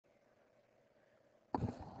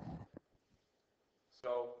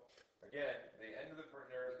Again, the end of the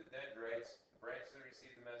nerve, the dendrites, the branches that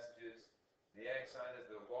receive the messages. The axon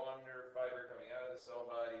is the long nerve fiber coming out of the cell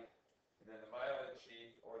body. And then the myelin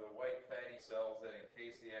sheath, or the white fatty cells that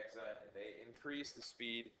encase the axon, and they increase the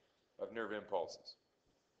speed of nerve impulses.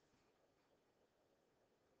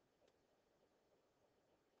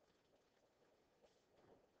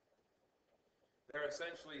 There are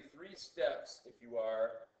essentially three steps, if you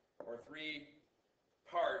are, or three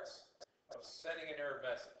parts of sending a nerve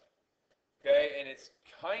message. Okay, and it's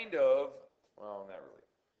kind of, well, not really.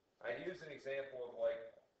 I'd use an example of like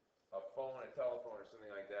a phone, a telephone, or something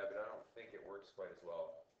like that, but I don't think it works quite as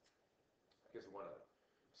well because of one of them.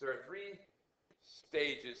 So there are three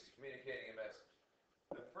stages to communicating a message.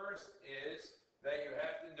 The first is that you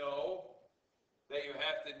have to know that you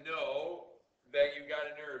got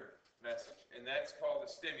a nerve message, and that's called a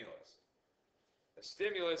stimulus. A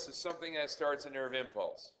stimulus is something that starts a nerve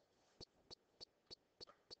impulse.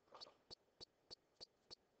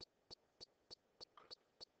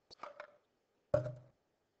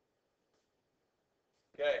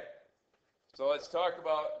 Okay, so let's talk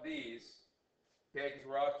about these, okay, because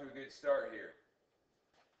we're off to a good start here.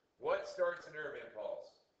 What starts a nerve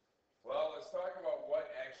impulse? Well, let's talk about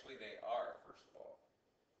what actually they are, first of all.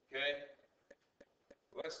 Okay?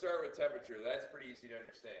 Let's start with temperature. That's pretty easy to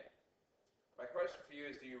understand. My question for you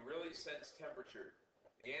is, do you really sense temperature?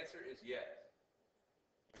 The answer is yes.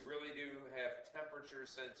 You really do have temperature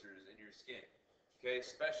sensors in your skin. Okay?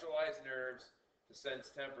 Specialized nerves to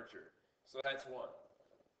sense temperature. So that's one.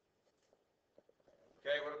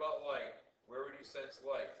 Okay, what about light? Where would you sense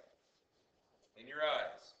light? In your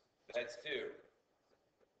eyes. That's two.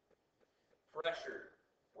 Pressure.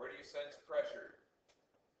 Where do you sense pressure?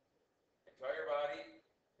 Entire body.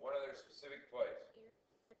 One other specific place.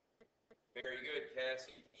 Very good,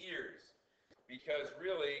 Cassie. Ears. Because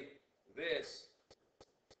really, this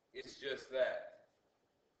is just that.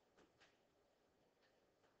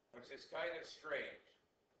 Which is kind of strange.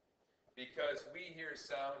 Because we hear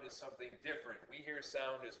sound as something different. We hear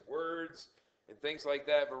sound as words and things like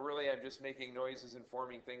that, but really I'm just making noises and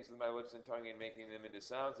forming things with my lips and tongue and making them into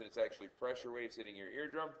sounds, and it's actually pressure waves hitting your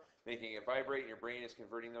eardrum, making it vibrate, and your brain is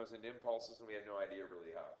converting those into impulses, and we have no idea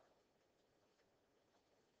really how.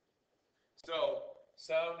 So,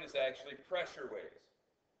 sound is actually pressure waves.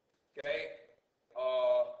 Okay?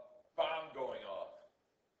 Bomb going off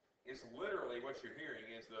is literally what you're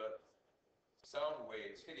hearing is the sound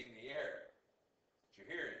waves hitting the air. What you're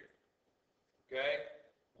hearing. Okay?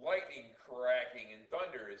 Lightning cracking and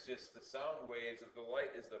thunder is just the sound waves of the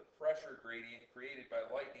light, is the pressure gradient created by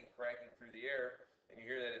lightning cracking through the air, and you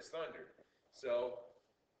hear that it's thunder. So,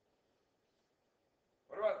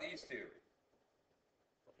 what about these two?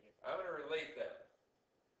 I'm going to relate them.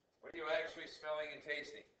 What are you actually smelling and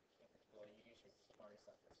tasting?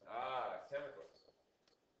 Chemicals.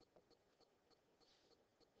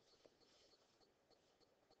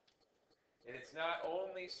 And it's not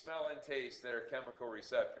only smell and taste that are chemical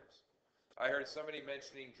receptors. I heard somebody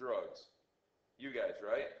mentioning drugs. You guys,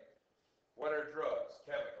 right? What are drugs?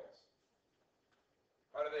 Chemicals.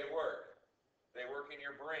 How do they work? They work in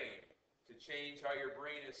your brain to change how your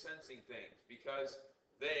brain is sensing things, because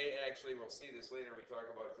they actually, we'll see this later when we talk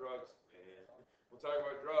about drugs. We'll talk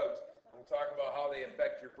about drugs, and we'll talk about how they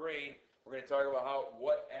affect your brain. We're going to talk about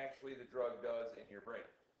what actually the drug does in your brain.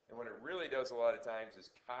 And what it really does a lot of times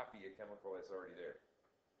is copy a chemical that's already there.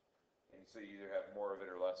 And so you either have more of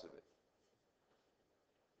it or less of it.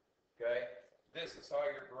 Okay? This is how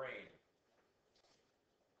your brain,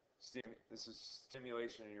 this is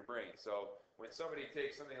stimulation in your brain. So when somebody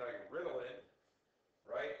takes something like Ritalin,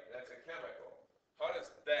 right, that's a chemical. How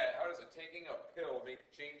does it taking a pill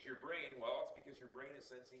change your brain? Well, it's because your brain is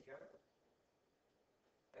sensing chemicals.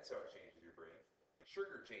 That's how it changes your brain.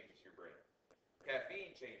 Sugar changes your brain.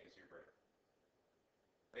 Caffeine changes your brain.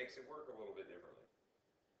 Makes it work a little bit differently.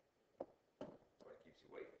 That's why it keeps you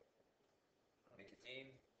awake. Nicotine,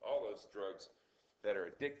 all those drugs that are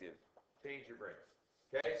addictive change your brain.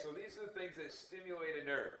 Okay, so these are the things that stimulate a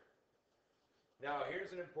nerve. Now, here's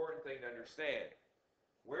an important thing to understand.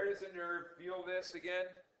 Where does a nerve feel this again?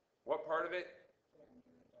 What part of it?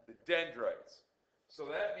 The dendrites. So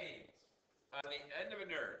that means on the end of a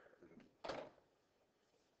nerve,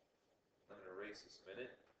 I'm going to erase this a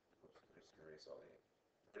minute. Oops, I'm just going to erase all the.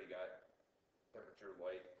 Everybody got temperature,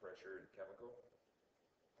 light, pressure, and chemical?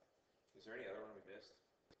 Is there any other one we missed?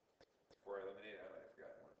 Before I eliminate it, I might have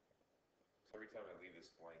forgotten one. So every time I leave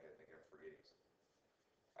this blank, I think I'm forgetting something.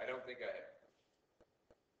 I don't think I have.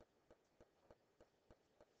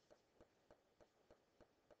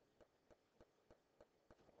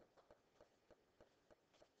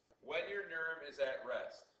 When your nerve is at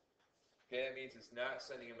rest, Okay, that means it's not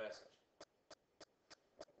sending a message.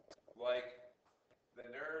 Like the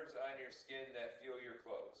nerves on your skin that feel your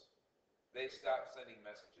clothes. They stop sending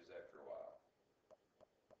messages after a while.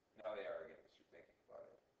 Now they are again, because you're thinking about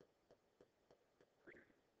it.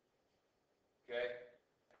 Creepy. Okay?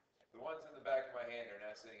 The ones in the back of my hand are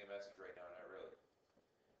not sending a message right now, not really.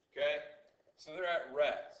 Okay? So they're at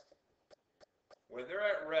rest. When they're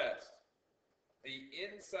at rest, the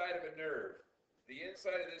inside of a nerve, the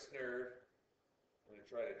inside of this nerve, I'm going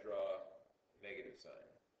to try to draw a negative sign,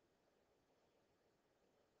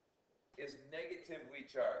 is negatively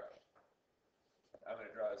charged. I'm going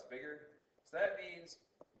to draw this bigger. So that means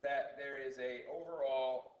that there is a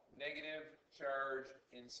overall negative charge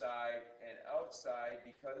inside and outside,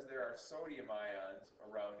 because there are sodium ions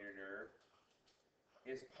around your nerve,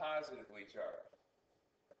 is positively charged.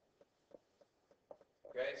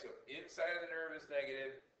 Okay, so inside of the nerve is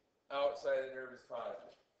negative, outside of the nerve is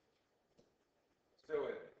positive. Still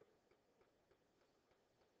with me?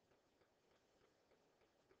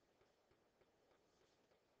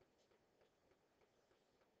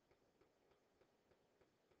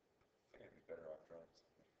 I think I'd be better off drawing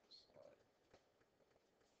something from the slide.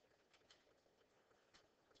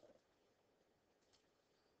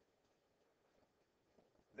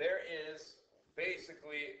 There is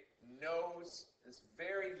basically there's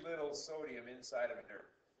very little sodium inside of a nerve.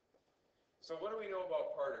 So what do we know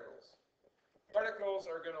about particles? Particles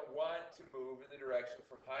are going to want to move in the direction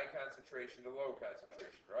from high concentration to low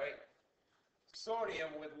concentration, right? Sodium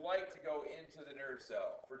would like to go into the nerve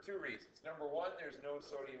cell for two reasons. Number one, there's no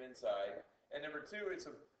sodium inside. And number two, it's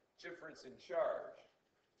a difference in charge.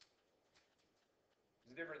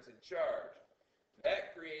 There's a difference in charge.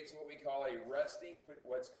 That creates what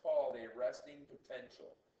what's called a resting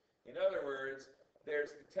potential. In other words,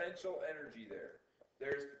 there's potential energy there.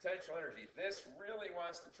 There's potential energy. This really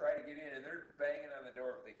wants to try to get in, and they're banging on the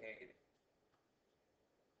door, but they can't get in.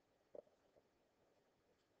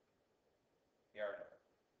 You are now.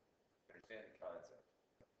 Understand the concept.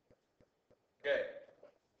 Okay.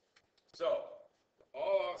 So,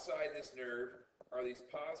 all outside this nerve are these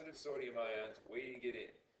positive sodium ions waiting to get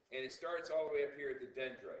in. And it starts all the way up here at the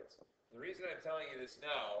dendrites. The reason I'm telling you this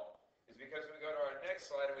now is because when we go to our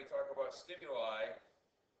next slide and we talk about stimuli,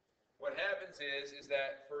 what happens is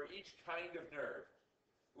that for each kind of nerve,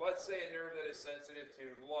 let's say a nerve that is sensitive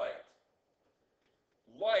to light.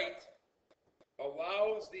 Light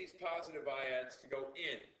allows these positive ions to go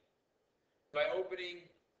in by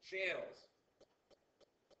opening channels,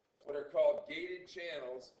 what are called gated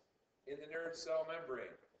channels in the nerve cell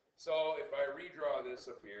membrane. So if I redraw this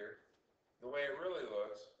up here, the way it really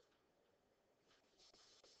looks,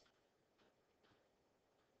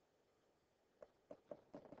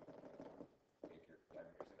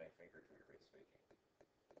 I'm using my finger to erase faking.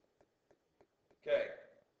 Okay,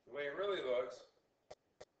 the way it really looks,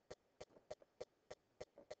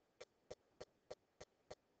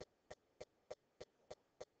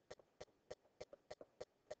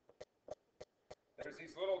 there's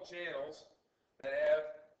these little channels that have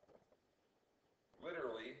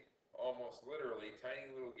literally, almost literally, tiny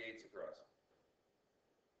little gates across them.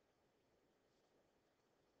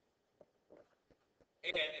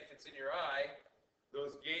 And if it's in your eye,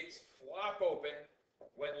 those gates flop open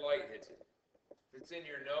when light hits it. If it's in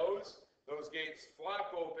your nose, those gates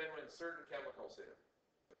flop open when certain chemicals hit it.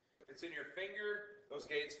 If it's in your finger, those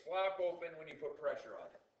gates flop open when you put pressure on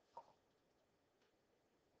it.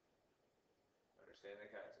 Understand the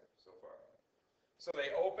concept so far? So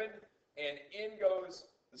they open, and in goes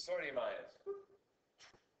the sodium ions.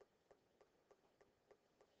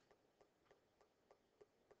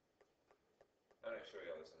 I'm going to show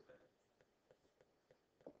you all this in a minute.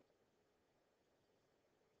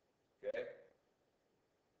 Okay?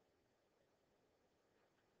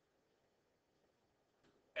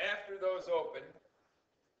 After those open,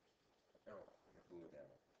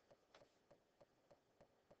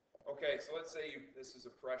 okay, so let's say this is a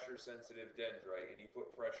pressure-sensitive dendrite, and you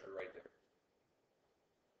put pressure right there.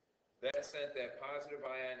 That sent that positive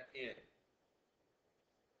ion in.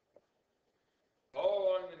 All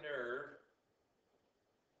along the nerve,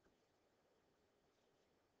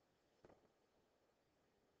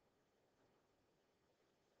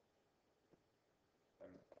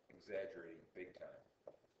 I'm exaggerating big time.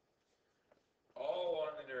 All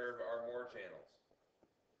along the nerve are more channels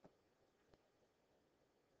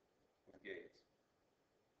with gates.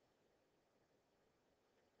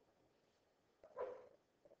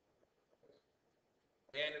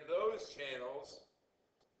 And of those channels,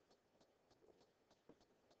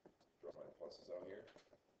 draw my pluses out here.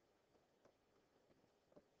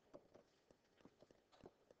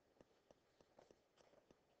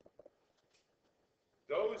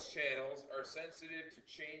 those channels are sensitive to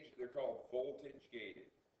change. They're called voltage gated.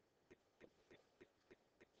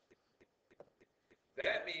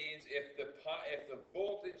 That means if the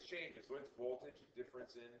voltage changes, what's voltage?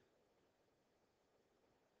 Difference in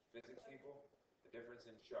physics, people? The difference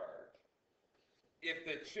in charge. If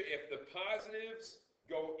the positives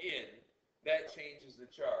go in, that changes the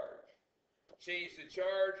charge. Change the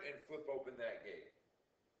charge and flip open that gate.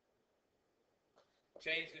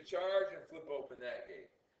 Change the charge and flip open that gate.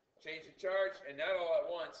 Change the charge, and not all at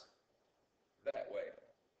once, that way.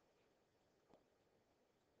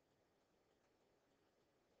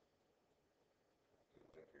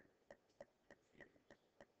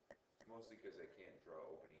 Mostly because I can't draw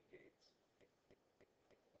opening gates.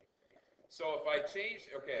 So if I change,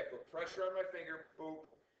 okay, I put pressure on my finger, boop,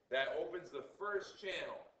 that opens the first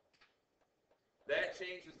channel. That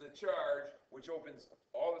changes the charge, which opens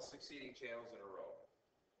all the succeeding channels in a row.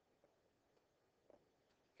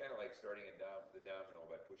 Kind of like starting the domino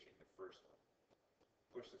by pushing the first one.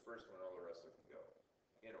 Push the first one, all the rest of them go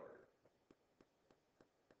in order.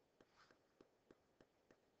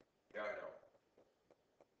 Yeah, I know.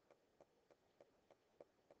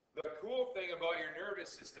 The cool thing about your nervous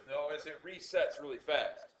system, though, is it resets really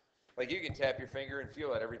fast. Like you can tap your finger and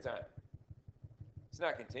feel it every time. It's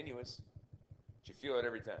not continuous, but you feel it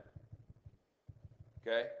every time.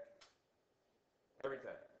 Okay? Every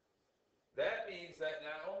time. That means that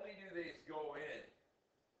not only do these go in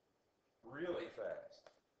really fast,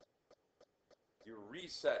 you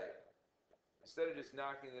reset it. Instead of just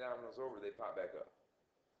knocking the dominoes over, they pop back up.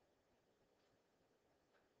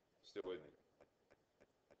 Still with me?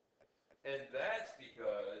 And that's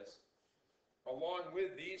because along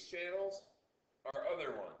with these channels are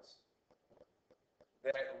other ones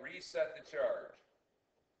that reset the charge.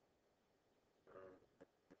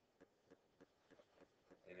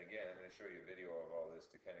 And again, I'm going to show you a video of all this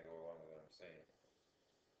to kind of go along with what I'm saying.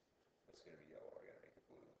 It's going to be yellow. I got to make it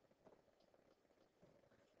blue.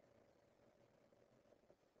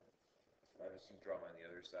 I just draw them on the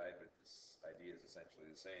other side, but this idea is essentially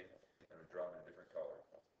the same. I'm going to draw them in a different color.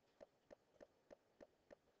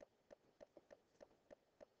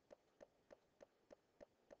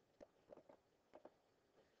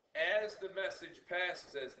 As the message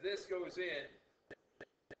passes, as this goes in,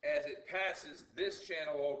 as it passes, this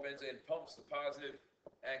channel opens and pumps the positive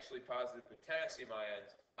potassium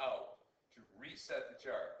ions out to reset the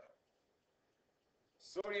charge.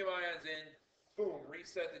 Sodium ions in, boom,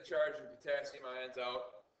 reset the charge of potassium ions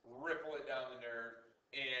out, ripple it down the nerve,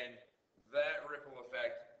 and that ripple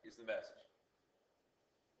effect is the message.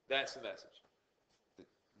 That's the message.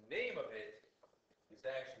 The name of it is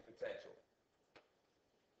action potential.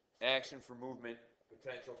 Action for movement,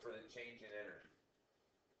 potential for the change in energy.